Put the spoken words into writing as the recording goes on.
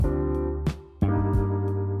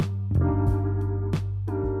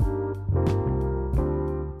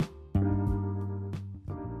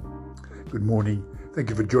Good morning. Thank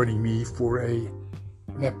you for joining me for a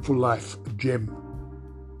Map4Life Gem.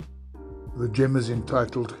 The gem is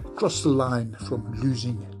entitled Cross the Line from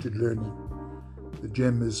Losing to Learning. The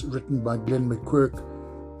gem is written by Glenn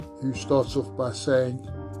McQuirk, who starts off by saying,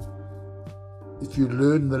 if you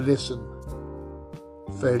learn the lesson,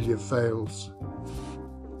 failure fails.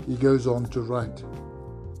 He goes on to write,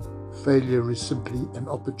 failure is simply an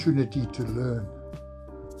opportunity to learn.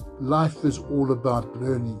 Life is all about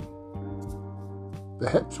learning.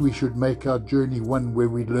 Perhaps we should make our journey one where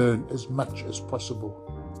we learn as much as possible.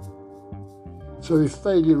 So if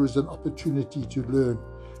failure is an opportunity to learn,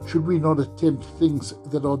 should we not attempt things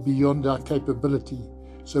that are beyond our capability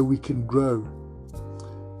so we can grow?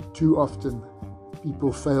 Too often,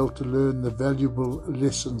 people fail to learn the valuable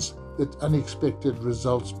lessons that unexpected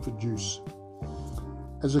results produce.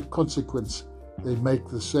 As a consequence, they make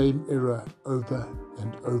the same error over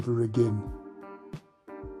and over again.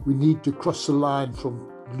 We need to cross the line from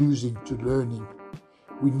losing to learning.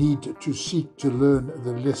 We need to seek to learn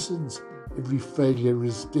the lessons every failure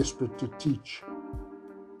is desperate to teach.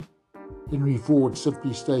 Henry Ford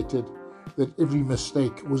simply stated that every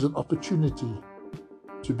mistake was an opportunity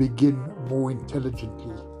to begin more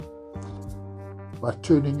intelligently. By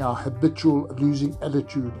turning our habitual losing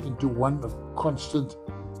attitude into one of constant,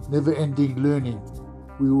 never-ending learning,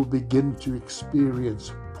 we will begin to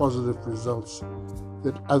experience positive results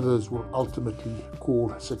that others will ultimately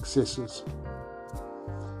call successes.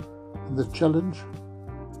 And the challenge?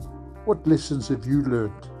 What lessons have you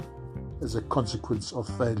learned as a consequence of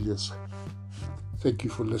failures? Thank you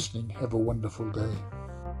for listening. Have a wonderful day.